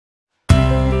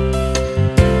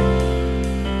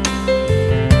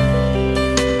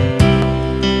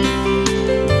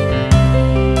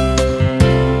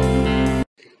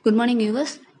Good morning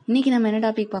viewers. இன்றைக்கி நம்ம என்ன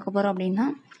டாபிக் பார்க்க போகிறோம் அப்படின்னா,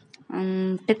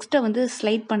 டெக்ஸ்ட்டை வந்து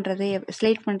ஸ்லைட்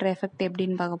பண்ணுற எஃபெக்ட்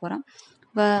எப்படின்னு பார்க்க போகிறோம்.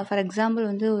 இப்போ ஃபார் எக்ஸாம்பிள்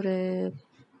வந்து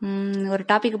ஒரு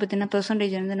டாப்பிக்கை பற்றின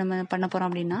பெர்சன்டேஜ் வந்து நம்ம பண்ண போகிறோம்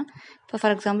அப்படின்னா, இப்போ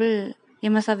ஃபார் எக்ஸாம்பிள்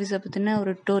எம்எஸ் ஆஃபீஸை பற்றின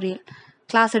ஒரு டுட்டோரியல்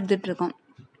கிளாஸ் எடுத்துகிட்ருக்கோம்.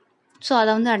 ஸோ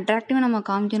அதை வந்து அட்ராக்டிவாக நம்ம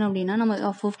காமிக்கணும் அப்படின்னா, நம்ம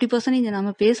 50%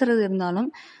 நம்ம பேசுகிறது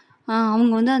இருந்தாலும்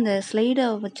அவங்க வந்து அந்த ஸ்லைடை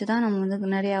வச்சு தான் நம்ம வந்து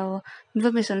நிறையா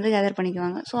இன்ஃபர்மேஷன் வந்து கேதர்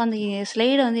பண்ணிக்குவாங்க. ஸோ அந்த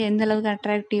ஸ்லைடை வந்து எந்த அளவுக்கு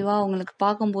அட்ராக்டிவாக அவங்களுக்கு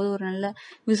பார்க்கும்போது ஒரு நல்ல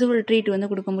விசுவல் ட்ரீட் வந்து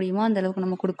கொடுக்க முடியுமோ அந்த அளவுக்கு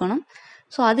நம்ம கொடுக்கணும்.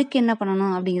 ஸோ அதுக்கு என்ன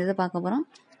பண்ணணும் அப்படிங்கிறத பார்க்க போகிறோம்.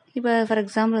 இப்போ ஃபார்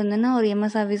எக்ஸாம்பிள் வந்துன்னா ஒரு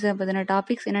எம்எஸ் ஆஃபீஸை பற்றின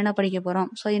டாபிக்ஸ் என்னென்ன படிக்க போகிறோம்,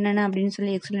 ஸோ என்னென்ன அப்படின்னு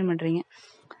சொல்லி எக்ஸ்பிளைன் பண்ணுறீங்க.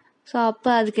 ஸோ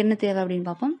அப்போ அதுக்கு என்ன தேவை அப்படின்னு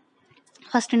பார்ப்போம்.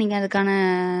 ஃபஸ்ட்டு நீங்கள் அதுக்கான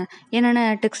என்னென்ன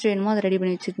டெக்ஸ்ட் வேணுமோ அதை ரெடி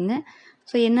பண்ணி வச்சுக்கோங்க.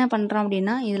 ஸோ என்ன பண்ணுறோம்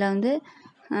அப்படின்னா, இதில் வந்து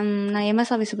நான் எம்எஸ்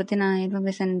ஆஃபீஸை பற்றி நான்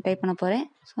இன்ஃபர்மேஷன் டைப் பண்ண போகிறேன்.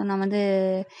 ஸோ நான் வந்து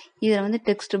இதில் வந்து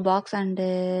டெக்ஸ்ட் பாக்ஸ் அண்டு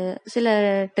சில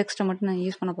டெக்ஸ்ட்டை மட்டும் நான்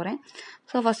யூஸ் பண்ண போகிறேன்.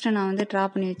 ஸோ ஃபஸ்ட்டு நான் வந்து ட்ரா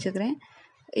பண்ணி வச்சுக்கிறேன்.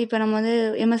 இப்போ நம்ம வந்து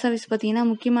எம்எஸ் ஆஃபீஸ் பார்த்திங்கன்னா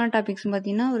முக்கியமான டாபிக்ஸ்னு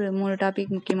பார்த்திங்கன்னா ஒரு 3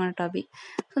 டாபிக் முக்கியமான டாபிக்.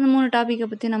 ஸோ அந்த 3 டாப்பிக்கை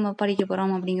பற்றி நம்ம படிக்க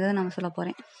போகிறோம் அப்படிங்கிறத நம்ம சொல்ல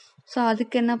போகிறேன். ஸோ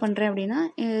அதுக்கு என்ன பண்ணுறேன் அப்படின்னா,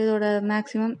 இதோட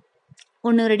மேக்ஸிமம்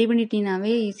ஒன்று ரெடி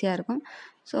பண்ணிட்டீங்கன்னாவே ஈஸியாக இருக்கும்.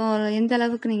 ஸோ எந்த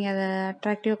அளவுக்கு நீங்கள் அதை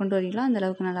அட்ராக்டிவாக கொண்டு வரீங்களோ அந்த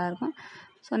அளவுக்கு நல்லாயிருக்கும்.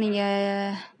 ஸோ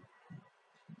நீங்கள்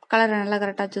கலரை நல்லா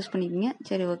கரெக்டாக சூஸ் பண்ணிக்கிங்க.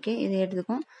 சரி, ஓகே, இதை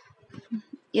எடுத்துக்கும்.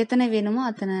 எத்தனை வேணுமோ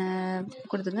அத்தனை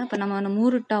கொடுத்துங்க. இப்போ நம்ம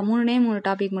 3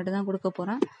 டாபிக் மட்டும் தான் கொடுக்க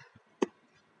போகிறோம்.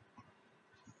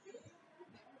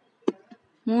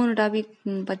 3 டாபிக்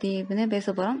பற்றி இப்போ தான் பேச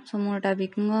போகிறோம். ஸோ 3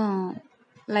 டாபிக்குங்கும்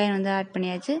லைன் வந்து ஆட்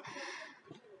பண்ணியாச்சு.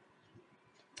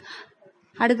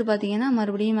 அடுத்து பார்த்தீங்கன்னா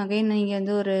மறுபடியும் அகைன் நீங்கள்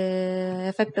வந்து ஒரு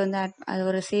எஃபெக்ட் வந்து அது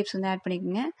ஒரு ஷேப்ஸ் வந்து ஆட்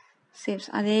பண்ணிக்கோங்க. ஷேப்ஸ்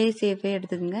அதே ஷேப்பே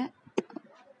எடுத்துக்கோங்க.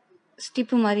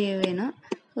 ஸ்டிப்பு மாதிரி வேணும்.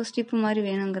 ஸோ ஸ்டிப்பு மாதிரி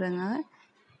வேணுங்கிறதுனால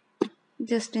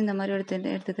ஜஸ்ட் இந்த மாதிரி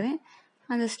எடுத்துக்கிறேன்.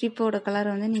 அந்த ஸ்டிப்போட கலர்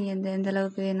வந்து நீங்கள் எந்த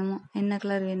அளவுக்கு வேணுமோ, என்ன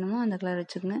கலர் வேணுமோ அந்த கலர்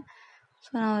வச்சுக்கோங்க.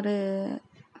 ஸோ நான் ஒரு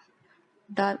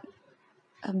டார்க்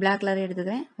பிளாக் கலர்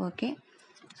எடுத்துக்கிறேன். ஓகே,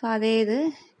 ஸோ அதே இது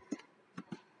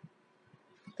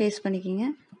பேஸ்ட் பண்ணிக்கிங்க.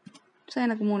 ஸோ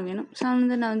எனக்கு 3 வேணும். ஸோ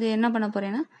நான் வந்து என்ன பண்ண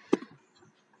போகிறேன்னா,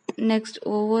 நெக்ஸ்ட்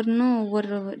ஒவ்வொன்றும் ஒவ்வொரு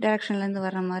டேரெக்ஷன்லேருந்து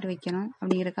வர்ற மாதிரி வைக்கணும்.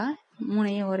 அப்படிங்கிறக்கா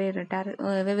 3ஐயும்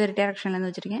வெவ்வேறு டேரெக்ஷன்லேருந்து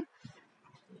வச்சுருக்கேன்.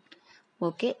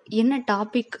 ஓகே, என்ன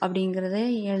டாபிக் அப்படிங்கிறத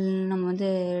நம்ம வந்து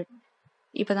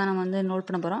இப்போ தான் நம்ம வந்து நோட்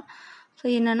பண்ண போகிறோம். ஸோ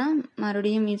என்னென்னா,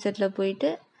 மறுபடியும் இன்செட்டில்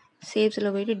போயிட்டு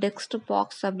ஷேப்ஸில் போயிட்டு டெக்ஸ்ட்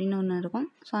பாக்ஸ் அப்படின்னு ஒன்று இருக்கும்.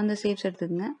 ஸோ அந்த ஷேப்ஸ்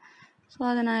எடுத்துக்கோங்க. ஸோ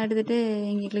அதை நான் எடுத்துகிட்டு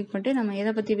இங்கே கிளிக் பண்ணிட்டு நம்ம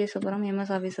எதை பற்றி பேச போகிறோம்,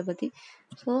 எம்எஸ் ஆஃபீஸை பற்றி.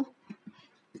 ஸோ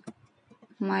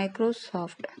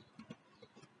மைக்ரோசாஃப்ட்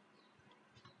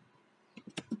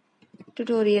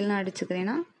டுட்டோரியல்னு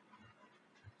அடிச்சுக்கிறேன்னா,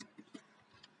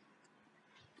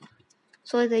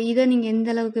 ஸோ இதை நீங்கள் எந்த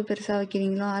அளவுக்கு பெருசாக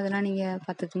வைக்கிறீங்களோ அதெல்லாம் நீங்கள்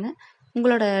பார்த்துக்குங்க.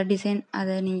 உங்களோட டிசைன்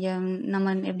அதை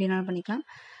நம்ம எப்படினாலும் பண்ணிக்கலாம்.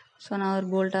 ஸோ நான் ஒரு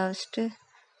போல்டாக வச்சுட்டு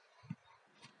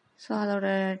ஸோ அதோட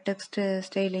டெக்ஸ்ட்டு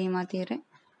ஸ்டைலையும் மாற்றிடுறேன்.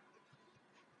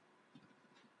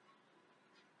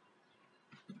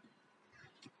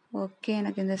 ஓகே,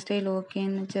 எனக்கு இந்த ஸ்டைல்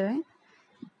ஓகேன்னு வச்சுக்கிறேன்.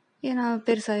 இதை நான்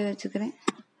பெருசாகவே வச்சுக்கிறேன்.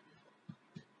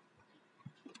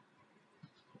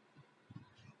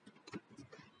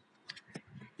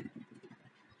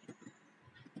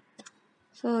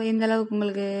 ஸோ எந்த அளவுக்கு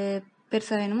உங்களுக்கு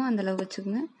பெருசாக வேணுமோ அந்த அளவுக்கு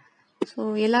வச்சுக்கோங்க. ஸோ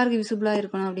எல்லாருக்கும் விசிபிளாக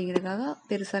இருக்கணும் அப்படிங்கிறதுக்காக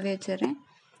பெருசாகவே வச்சிடுறேன்.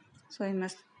 ஸோ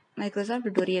மைக்ரோசாஃப்ட்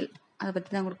டுட்டோரியல் அதை பற்றி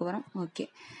தான் கொடுக்க போகிறோம். ஓகே,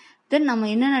 தென் நம்ம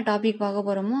என்னென்ன டாபிக் பார்க்க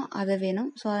போகிறோமோ அதை வேணும்.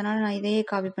 ஸோ அதனால் நான் இதையே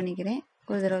காப்பி பண்ணிக்கிறேன்.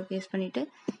 ஒரு தடவை பேஸ்ட் பண்ணிவிட்டு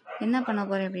என்ன பண்ண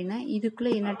போகிறேன் அப்படின்னா,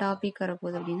 இதுக்குள்ளே என்ன டாபிக்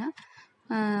வரப்போகுது அப்படின்னா,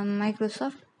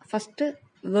 மைக்ரோசாஃப்ட் ஃபஸ்ட்டு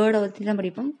வேர்டை பற்றி தான்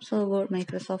படிப்போம். So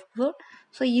Microsoft word.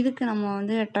 ஸோ இதுக்கு நம்ம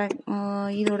வந்து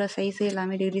இதோட சைஸு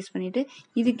எல்லாமே டிக்ரீஸ் பண்ணிவிட்டு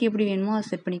இதுக்கு எப்படி வேணுமோ அதை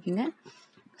செட் பண்ணிக்கோங்க.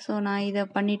 ஸோ நான் இதை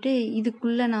பண்ணிவிட்டு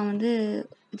இதுக்குள்ளே நான் வந்து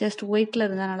ஜஸ்ட் ஒயிட் கலர்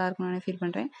இருந்தால் நல்லாயிருக்கும்னு நான் ஃபீல்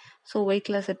பண்ணுறேன். ஸோ ஒயிட்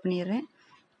கலர் செட் பண்ணிடுறேன்.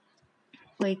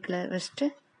 ஒயிட் கலர் வச்சுட்டு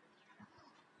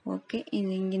ஓகே,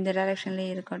 இங்கே இந்த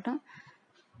டைரெக்ஷன்லேயே இருக்கட்டும்.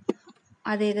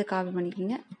 அதே இதை காப்பி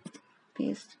பண்ணிக்கோங்க,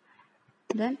 பேஸ்ட்.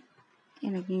 தென்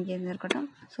எனக்கு இங்கே இருந்து இருக்கட்டும்.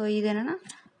 ஸோ இது என்னென்னா,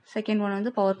 செகண்ட் ஒன்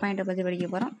வந்து பவர் பாயிண்ட்டை பற்றி படிக்க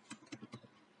போகிறோம்.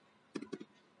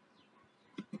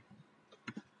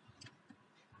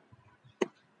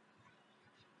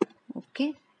 ஓகே,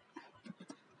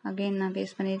 அகைன் நான்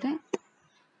பேஸ்ட் பண்ணிடுறேன்.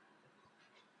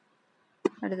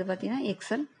 அடுத்து பார்த்தீங்கன்னா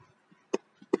எக்ஸல்.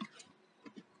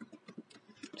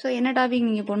 ஸோ என்ன டாபிக்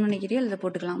நீங்கள் போடணும்னு நினைக்கிறீங்களோ அதை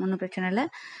போட்டுக்கலாம், ஒன்றும் பிரச்சனை இல்லை.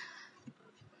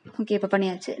 ஓகே, இப்போ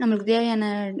பண்ணியாச்சு. நம்மளுக்கு தேவையான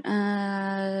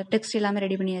டெக்ஸ்ட் எல்லாமே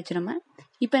ரெடி பண்ணியாச்சு. நம்ம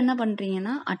இப்போ என்ன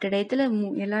பண்ணுறீங்கன்னா, அட் டயத்தில்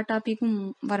எல்லா டாப்பிக்கும்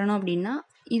வரணும் அப்படின்னா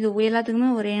இது எல்லாத்துக்குமே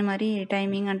ஒரே மாதிரி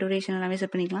டைமிங் அண்ட் டூரேஷன் எல்லாமே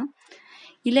செட் பண்ணிக்கலாம்.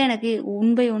 இல்லை எனக்கு 1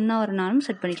 by 1 வரனாலும்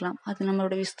செட் பண்ணிக்கலாம். அது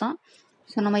நம்மளோட விஷ் தான்.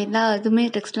 ஸோ நம்ம எல்லா இதுவுமே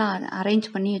டெக்ஸ்ட்லாம் அரேஞ்ச்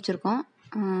பண்ணி வச்சுருக்கோம்.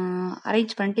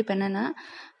 அரேஞ்ச் பண்ணிட்டு இப்போ என்னென்னா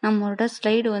நம்மளோட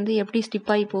ஸ்லைடு வந்து எப்படி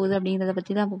ஸ்டிப் ஆகி போகுது அப்படிங்கிறத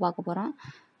பற்றி தான் இப்போ பார்க்க போகிறோம்.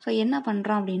 ஸோ என்ன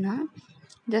பண்ணுறோம் அப்படின்னா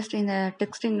ஜஸ்ட் இந்த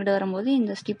டெக்ஸ்ட் இங்கிட்ட வரும்போது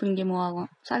இந்த ஸ்டிப் இங்கே மூவ் ஆகும்.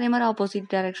 ஸோ அதே மாதிரி ஆப்போசிட்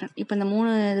டைரக்ஷன் இப்போ இந்த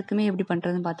 3 இதுக்குமே எப்படி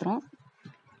பண்ணுறதுன்னு பார்த்துருவோம்.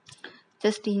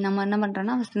 ஜஸ்ட் நம்ம என்ன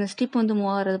பண்ணுறோன்னா ஃபஸ்ட் இந்த ஸ்டிப் வந்து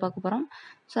மூவ் ஆகிறது பார்க்க போகிறோம்.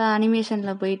 ஸோ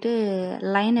அனிமேஷனில் போயிட்டு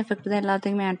லைன் எஃபெக்ட் தான்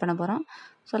எல்லாத்துக்குமே ஆட் பண்ண போகிறோம்.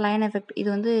 ஸோ லைன் எஃபெக்ட் இது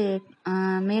வந்து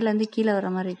மேலேருந்து கீழே வர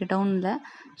மாதிரி இருக்குது டவுனில்.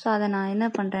 ஸோ அதை நான் என்ன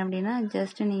பண்ணுறேன் அப்படின்னா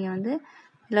ஜஸ்ட்டு நீங்கள் வந்து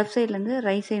லெஃப்ட் சைட்லேருந்து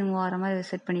ரைட் சைடு மூவ் ஆகிற மாதிரி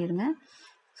செட் பண்ணிடுங்க.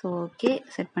 ஸோ ஓகே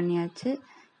செட் பண்ணியாச்சு.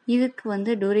 இதுக்கு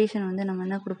வந்து டூரேஷன் வந்து நம்ம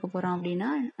என்ன கொடுக்க போகிறோம் அப்படின்னா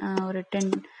ஒரு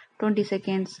 10-20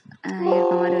 செகண்ட்ஸ்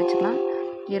இருக்க மாதிரி வச்சுக்கலாம்.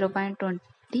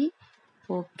 0.20.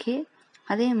 ஓகே.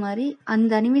 அதே மாதிரி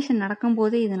அந்த அனிமேஷன்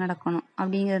நடக்கும்போதே இது நடக்கணும்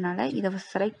அப்படிங்கிறதுனால இதை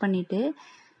செலக்ட் பண்ணிவிட்டு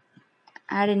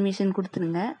ஆட் அனிமேஷன்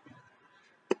கொடுத்துருங்க.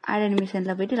 ஆட்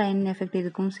அனிமேஷனில் போய்ட்டு லைன் எஃபெக்ட்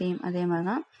இதுக்கும் சேம் அதே மாதிரி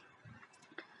தான்.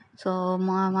 ஸோ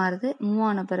மாறுது. மூவ்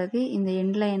ஆன பிறகு இந்த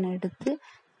எண்ட் லைனை எடுத்து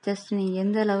ஜஸ்ட் நீங்கள்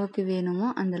எந்த அளவுக்கு வேணுமோ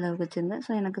அந்த அளவுக்கு வச்சுருங்க.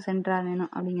 ஸோ எனக்கு சென்டராக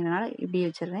வேணும் அப்படிங்கிறனால இப்படி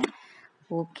வச்சிடுறேன்.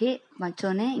 ஓகே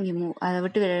வச்சோடனே இங்கே அதை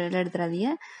விட்டு வெளில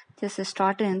எடுத்துடாதீங்க. ஜஸ்ட்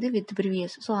ஸ்டார்ட் வந்து வித்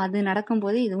ப்ரீவியஸ். ஸோ அது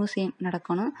நடக்கும்போது இதுவும் சேம்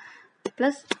நடக்கணும்.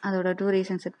 ப்ளஸ் அதோட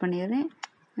டூரேஷன் செட் பண்ணிடுறேன்.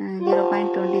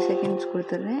 0.20 செகண்ட்ஸ்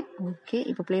கொடுத்துட்றேன். ஓகே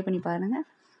இப்போ ப்ளே பண்ணி பாருங்கள்.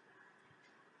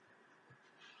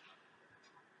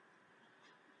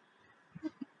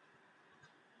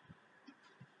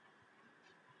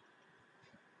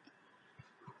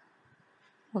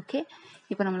 ஓகே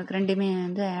இப்போ நம்மளுக்கு ரெண்டுமே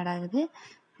வந்து ஆட் ஆகுது.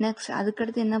 நெக்ஸ்ட்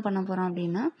அதுக்கடுத்து என்ன பண்ண போகிறோம்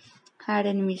அப்படின்னா ஆட்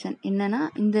அனிமேஷன் என்னென்னா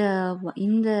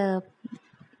இந்த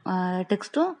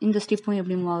டெக்ஸ்ட்டும் இந்த ஸ்டிப்பும்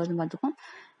எப்படி மூவ் ஆகுதுன்னு பார்த்துக்கோம்.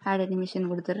 ஆட் அனிமேஷன்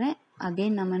கொடுத்துட்றேன்.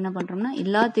 அகெயின் நம்ம என்ன பண்ணுறோம்னா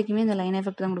எல்லாத்துக்குமே இந்த லைன்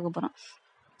எஃபெக்ட் தான் கொடுக்க போகிறோம்.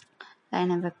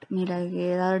 லைன் எஃபெக்ட் மேலே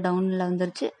ஏதாவது டவுனில்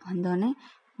வந்துருச்சு வந்தோடனே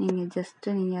நீங்கள்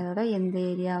ஜஸ்ட்டு நீங்கள் அதோட எந்த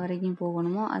ஏரியா வரைக்கும்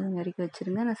போகணுமோ அது வரைக்கும்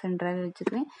வச்சுருங்க. நான் சென்டராகவே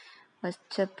வச்சுக்கிறேன்.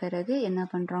 வச்ச பிறகு என்ன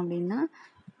பண்ணுறோம் அப்படின்னா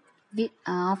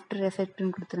ஆஃப்டர்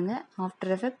எஃபெக்ட்னு கொடுத்துருங்க.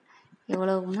 ஆஃப்டர் எஃபெக்ட்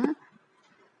எவ்வளோன்னா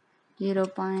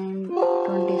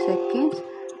 0.20 செகண்ட்ஸ்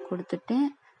கொடுத்துட்டு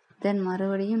தென்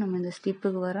மறுபடியும் நம்ம இந்த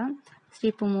ஸ்டிப்புக்கு வரோம்.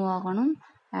 ஸ்டிப்பு மூவ் ஆகணும்.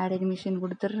 ஆட் அனிமேஷன்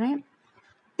கொடுத்துட்றேன்.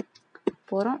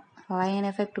 போகிறோம் லைன்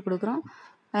எஃபெக்ட் கொடுக்குறோம்.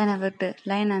 லைன் எஃபெக்ட்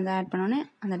லைன் அந்த ஆட் பண்ணோன்னே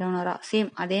அந்த டவுன் வரா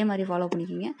சேம் அதே மாதிரி ஃபாலோ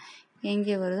பண்ணிக்கிங்க.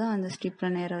 எங்கே வருதோ அந்த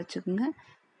ஸ்டிப்பில் நேராக வச்சுக்கோங்க.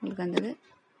 உங்களுக்கு அந்த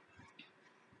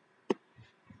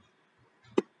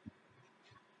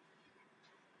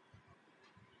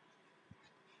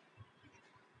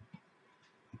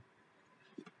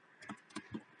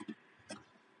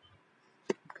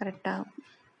கரெக்டாக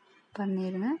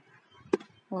பண்ணிடுங்க.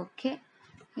 ஓகே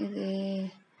இது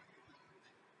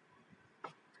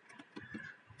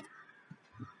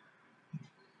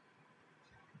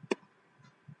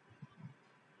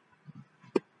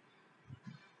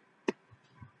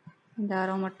இந்த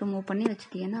ஆரோ மட்டும் மூவ் பண்ணி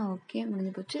வச்சுட்டீங்கன்னா ஓகே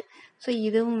முடிஞ்சு போச்சு. ஸோ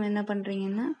இதுவும் என்ன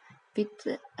பண்ணுறீங்கன்னா வித்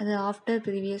அது ஆஃப்டர்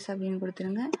ப்ரீவியஸ் அப்படின்னு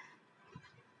கொடுத்துருங்க.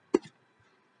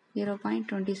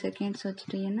 0.20 செகண்ட்ஸ்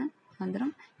வச்சுட்டீங்கன்னா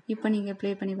வந்துடும். இப்போ நீங்கள் ப்ளே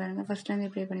பண்ணி பாருங்கள்.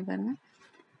 ஃபஸ்ட்லேருந்து ப்ளே பண்ணி பாருங்கள்.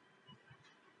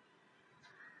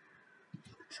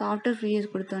 ஸோ ஆஃப்டர்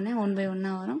ப்ரீவியஸ் கொடுத்தோன்னே 1 by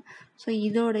 1 வரும். ஸோ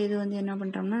இதோட இது வந்து என்ன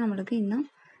பண்ணுறோம்னா நம்மளுக்கு இன்னும்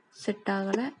செட்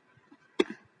ஆகலை.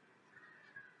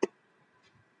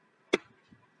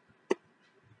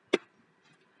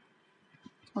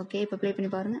 ஓகே இப்போ ப்ளே பண்ணி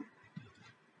பாருங்கள்.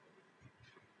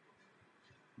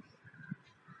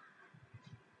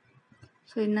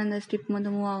 ஸோ இன்னும் அந்த ஸ்டிப்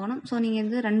வந்து மூவ் ஆகணும். ஸோ நீங்கள்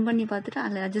வந்து ரன் பண்ணி பார்த்துட்டு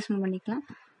அதில் அட்ஜஸ்ட்மெண்ட் பண்ணிக்கலாம்.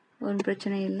 ஒன்றும்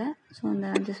பிரச்சனை இல்லை. ஸோ அந்த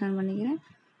அட்ஜஸ்ட்மெண்ட் பண்ணிக்கிறேன்.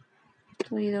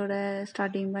 ஸோ இதோட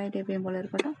ஸ்டார்டிங் பாயிண்ட் எப்பயும் போல்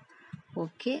இருக்கட்டும்.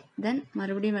 ஓகே தென்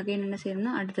மறுபடியும் அகைன் என்ன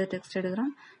செய்யணும்னா அடுத்த டெக்ஸ்ட்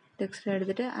எடுக்கிறோம். டெக்ஸ்ட்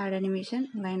எடுத்துகிட்டு add animation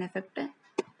line effect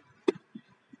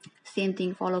same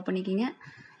thing follow பண்ணிக்கிங்க.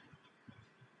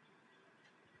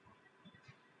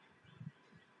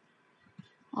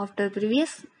 After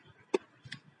previous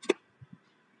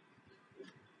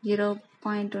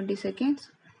 0.20 seconds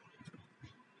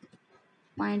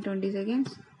 0.20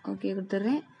 seconds okay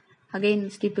கொடுத்துட்றேன். அகெயின்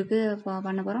ஸ்டிப்புக்கு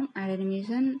பண்ண போகிறோம். Add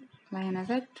animation line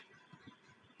effect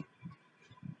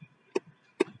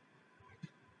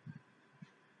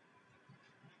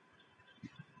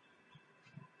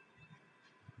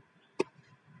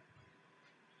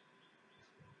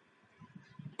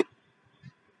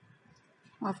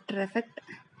after effect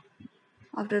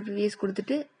after previous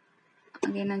கொடுத்துட்டு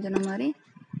அகெயின் நான் சொன்ன மாதிரி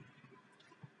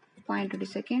 0.20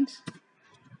 செகண்ட்ஸ்.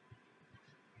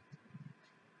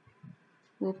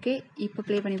 ஓகே இப்போ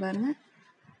ப்ளே பண்ணி பாருங்கள்.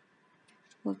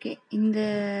 ஓகே இந்த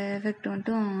எஃபெக்ட்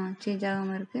மட்டும் சேஞ்ச்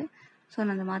ஆகாமல் இருக்குது. ஸோ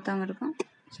நான் அதை மாற்றாமல் இருக்கோம்.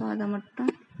 ஸோ அதை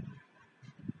மட்டும்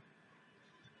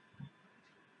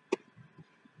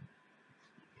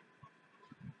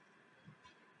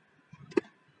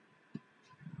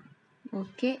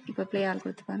ஓகே, இப்போ ப்ளே ஆல்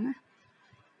கொடுத்துப்பாங்க.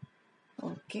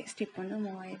 ஓகே, ஸ்டிப் வந்து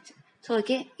மூவ் ஆயிடுச்சு. ஸோ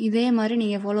ஓகே, இதே மாதிரி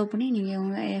நீங்கள் ஃபாலோ பண்ணி நீங்கள்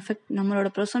உங்கள் எஃபெக்ட் நம்மளோட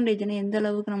பெர்சன்டேஜ்னு எந்த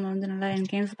அளவுக்கு நம்ம வந்து நல்லா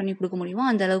என்ஹான்ஸ் பண்ணி கொடுக்க முடியுமோ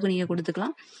அந்த அளவுக்கு நீங்கள்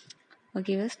கொடுத்துக்கலாம்.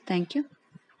 Okay bus, thank you.